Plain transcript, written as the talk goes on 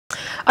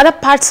Other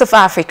parts of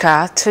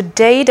Africa,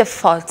 today the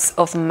 4th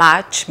of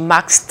March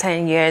marks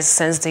 10 years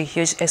since the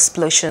huge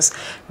explosions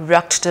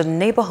rocked the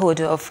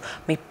neighborhood of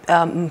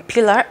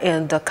Mpila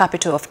in the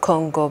capital of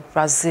Congo,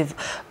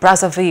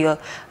 Brazzaville.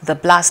 The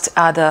blast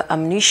at the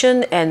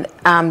ammunition and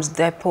arms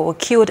depot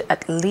killed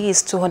at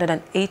least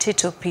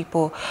 282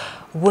 people,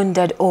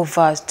 wounded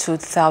over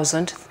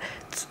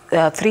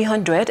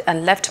 2,300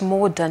 and left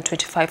more than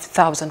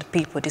 25,000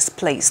 people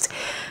displaced.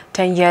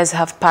 10 years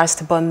have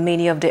passed, but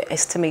many of the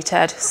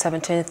estimated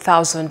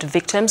 17,000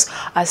 victims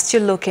are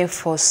still looking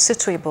for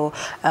suitable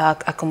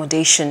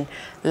accommodation.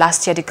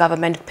 Last year, the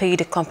government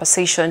paid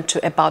compensation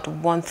to about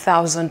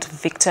 1,000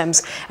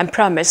 victims and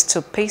promised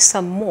to pay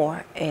some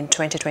more in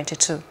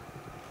 2022.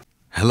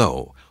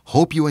 Hello,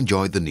 hope you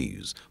enjoyed the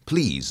news.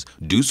 Please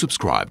do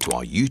subscribe to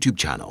our YouTube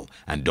channel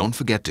and don't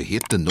forget to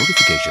hit the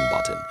notification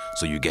button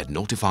so you get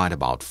notified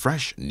about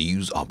fresh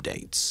news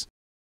updates.